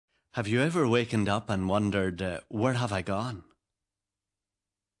Have you ever wakened up and wondered, where have I gone?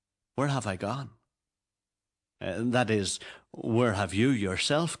 Where have I gone? That is, where have you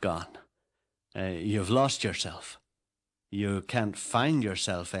yourself gone? You've lost yourself. You can't find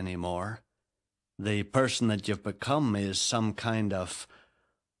yourself anymore. The person that you've become is some kind of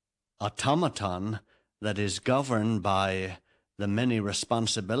automaton that is governed by the many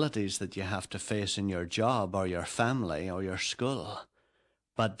responsibilities that you have to face in your job or your family or your school.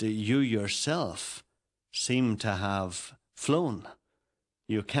 But you yourself seem to have flown.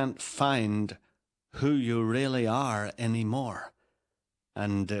 You can't find who you really are anymore.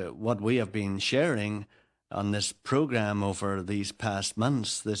 And what we have been sharing on this program over these past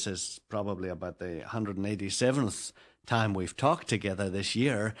months, this is probably about the 187th time we've talked together this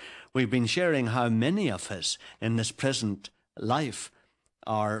year, we've been sharing how many of us in this present life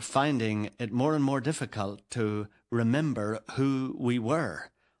are finding it more and more difficult to remember who we were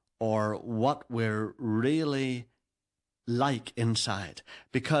or what we're really like inside,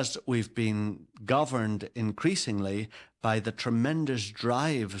 because we've been governed increasingly by the tremendous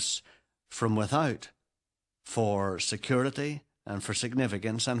drives from without for security and for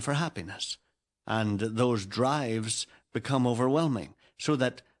significance and for happiness. And those drives become overwhelming, so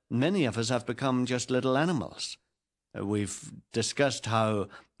that many of us have become just little animals. We've discussed how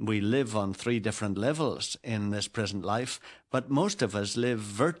we live on 3 different levels in this present life, but most of us live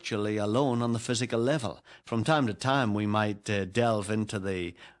virtually alone on the physical level. From time to time, we might delve into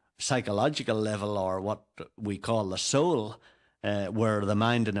the psychological level, or what we call the soul, where the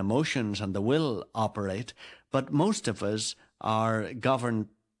mind and emotions and the will operate. But most of us are governed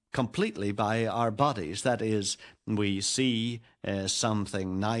completely by our bodies. That is, we see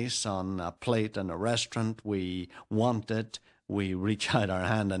something nice on a plate in a restaurant, we want it, we reach out our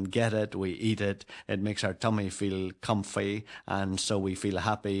hand and get it, we eat it, it makes our tummy feel comfy, and so we feel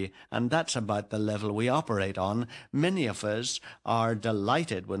happy, and that's about the level we operate on. Many of us are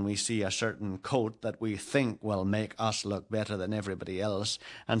delighted when we see a certain coat that we think will make us look better than everybody else,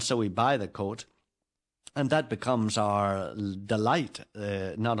 and so we buy the coat. And that becomes our delight,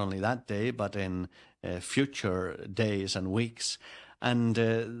 not only that day, but in future days and weeks. And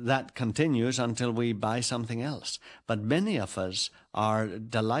that continues until we buy something else. But many of us are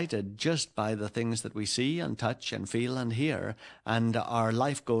delighted just by the things that we see and touch and feel and hear, and our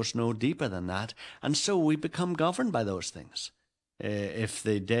life goes no deeper than that. And so we become governed by those things. If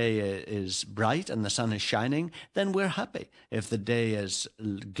the day is bright and the sun is shining, then we're happy. If the day is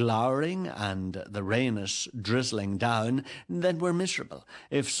glowering and the rain is drizzling down, then we're miserable.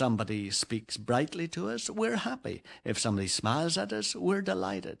 If somebody speaks brightly to us, we're happy. If somebody smiles at us, we're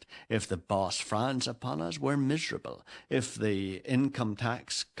delighted. If the boss frowns upon us, we're miserable. If the income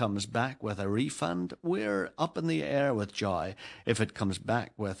tax comes back with a refund, we're up in the air with joy. If it comes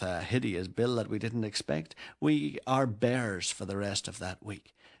back with a hideous bill that we didn't expect, we are bears for the rest of that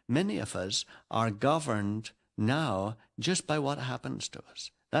week. Many of us are governed now just by what happens to us.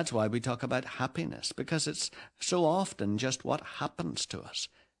 That's why we talk about happiness, because it's so often just what happens to us.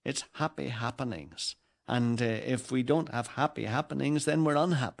 It's happy happenings. And if we don't have happy happenings, then we're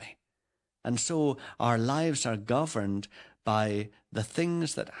unhappy. And so our lives are governed by the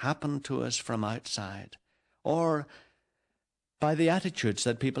things that happen to us from outside, or by the attitudes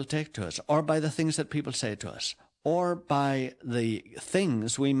that people take to us, or by the things that people say to us, or by the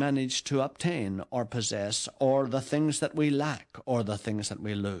things we manage to obtain or possess, or the things that we lack, or the things that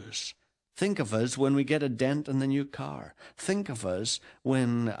we lose. Think of us when we get a dent in the new car. Think of us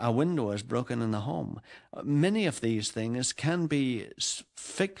when a window is broken in the home. Many of these things can be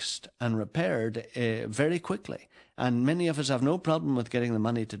fixed and repaired very quickly. And many of us have no problem with getting the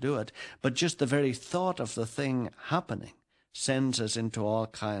money to do it, but just the very thought of the thing happening sends us into all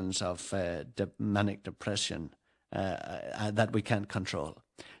kinds of manic depression that we can't control.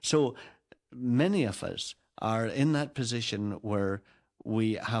 So many of us are in that position where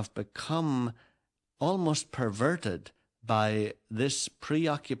we have become almost perverted by this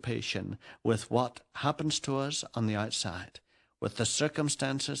preoccupation with what happens to us on the outside, with the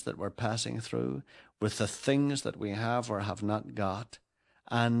circumstances that we're passing through, with the things that we have or have not got,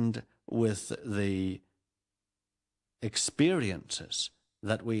 and with the experiences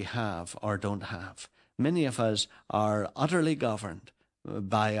that we have or don't have. Many of us are utterly governed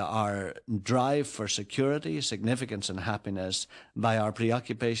by our drive for security, significance, and happiness, by our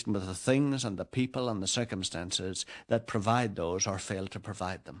preoccupation with the things and the people and the circumstances that provide those or fail to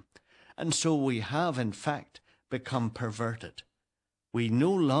provide them. And so we have, in fact, become perverted. We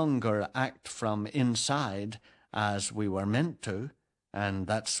no longer act from inside as we were meant to, and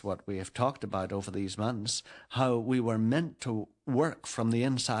that's what we have talked about over these months, how we were meant to work from the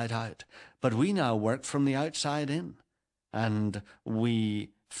inside out, but we now work from the outside in. And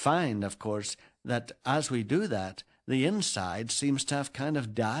we find, of course, that as we do that, the inside seems to have kind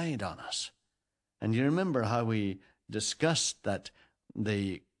of died on us. And you remember how we discussed that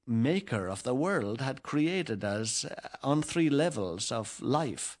the maker of the world had created us on 3 levels of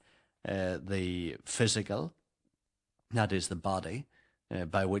life. The physical, that is the body,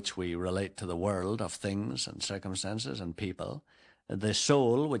 by which we relate to the world of things and circumstances and people. The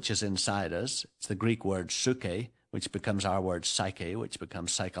soul, which is inside us, it's the Greek word psyche, which becomes our word psyche, which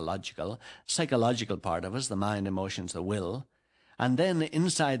becomes psychological part of us, the mind, emotions, the will. And then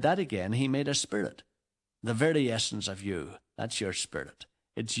inside that again, he made a spirit, the very essence of you. That's your spirit.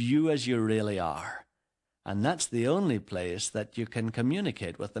 It's you as you really are. And that's the only place that you can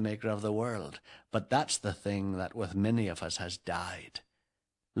communicate with the maker of the world. But that's the thing that with many of us has died.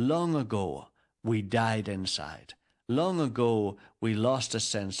 Long ago, we died inside. Long ago, we lost a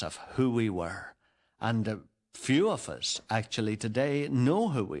sense of who we were. And few of us actually today know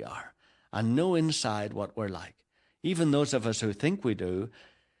who we are and know inside what we're like. Even those of us who think we do,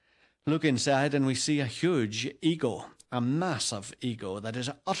 look inside and we see a huge ego, a massive ego that is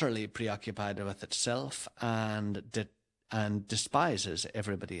utterly preoccupied with itself and despises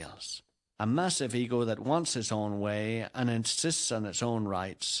everybody else. A massive ego that wants its own way and insists on its own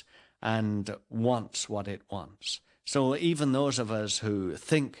rights and wants what it wants. So even those of us who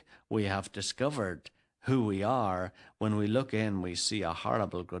think we have discovered who we are, when we look in, we see a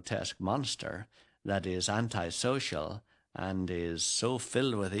horrible, grotesque monster that is antisocial and is so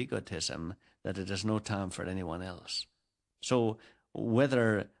filled with egotism that it has no time for anyone else. So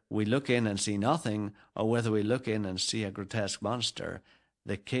whether we look in and see nothing or whether we look in and see a grotesque monster,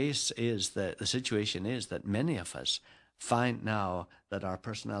 the case is that the situation is that many of us find now that our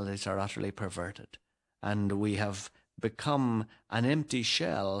personalities are utterly perverted and we have become an empty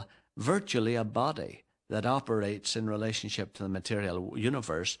shell, virtually a body that operates in relationship to the material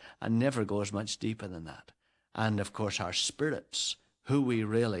universe and never goes much deeper than that. And of course our spirits, who we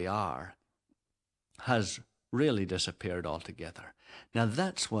really are, has really disappeared altogether. Now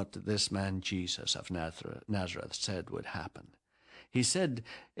that's what this man Jesus of Nazareth said would happen. He said,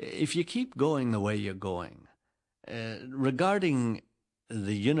 if you keep going the way you're going, regarding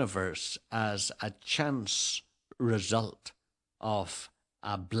the universe as a chance result of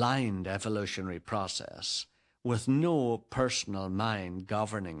a blind evolutionary process with no personal mind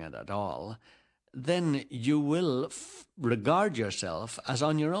governing it at all, then you will regard yourself as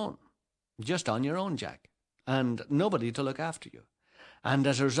on your own, just on your own, Jack, and nobody to look after you. And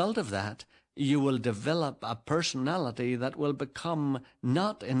as a result of that, you will develop a personality that will become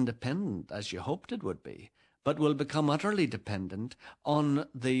not independent as you hoped it would be, but will become utterly dependent on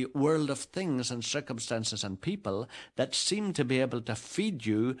the world of things and circumstances and people that seem to be able to feed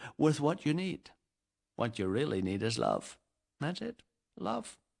you with what you need. What you really need is love. That's it.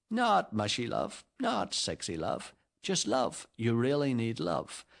 Love. Not mushy love, not sexy love, just love. You really need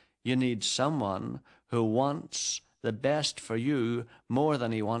love. You need someone who wants the best for you more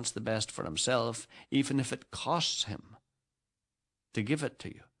than he wants the best for himself, even if it costs him to give it to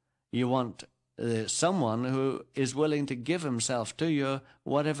you. You want someone who is willing to give himself to you,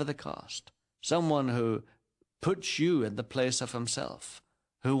 whatever the cost. Someone who puts you in the place of himself,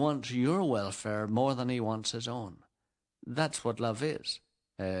 who wants your welfare more than he wants his own. That's what love is.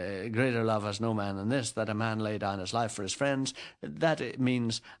 Greater love has no man than this, that a man lay down his life for his friends. That it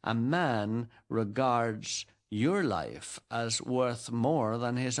means a man regards your life as worth more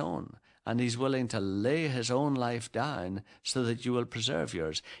than his own, and he's willing to lay his own life down so that you will preserve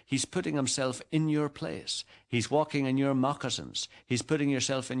yours. He's putting himself in your place. He's walking in your moccasins. He's putting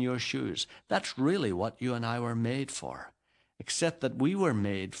yourself in your shoes. That's really what you and I were made for, except that we were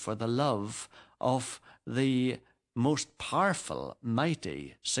made for the love of the most powerful,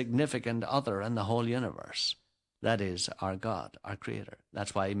 mighty, significant other in the whole universe. That is our God, our Creator.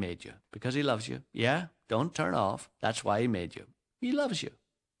 That's why he made you, because he loves you. Yeah, don't turn off. That's why he made you. He loves you.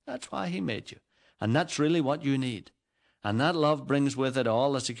 That's why he made you. And that's really what you need. And that love brings with it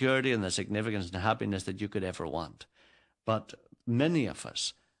all the security and the significance and happiness that you could ever want. But many of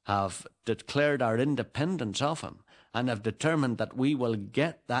us have declared our independence of him and have determined that we will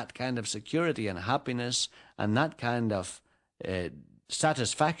get that kind of security and happiness and that kind of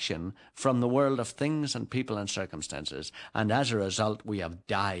satisfaction from the world of things and people and circumstances. And as a result, we have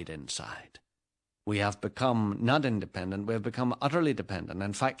died inside. We have become not independent, we have become utterly dependent,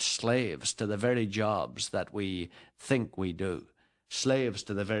 in fact, slaves to the very jobs that we think we do, slaves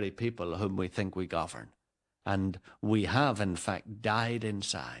to the very people whom we think we govern. And we have, in fact, died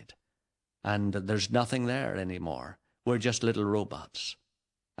inside. And there's nothing there anymore. we're just little robots.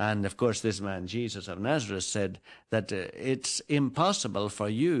 And of course, this man, Jesus of Nazareth, said that it's impossible for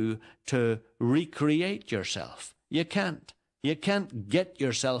you to recreate yourself. You can't. You can't get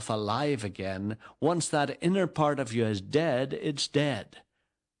yourself alive again. Once that inner part of you is dead, it's dead.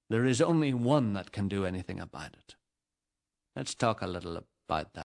 There is only one that can do anything about it. Let's talk a little about that.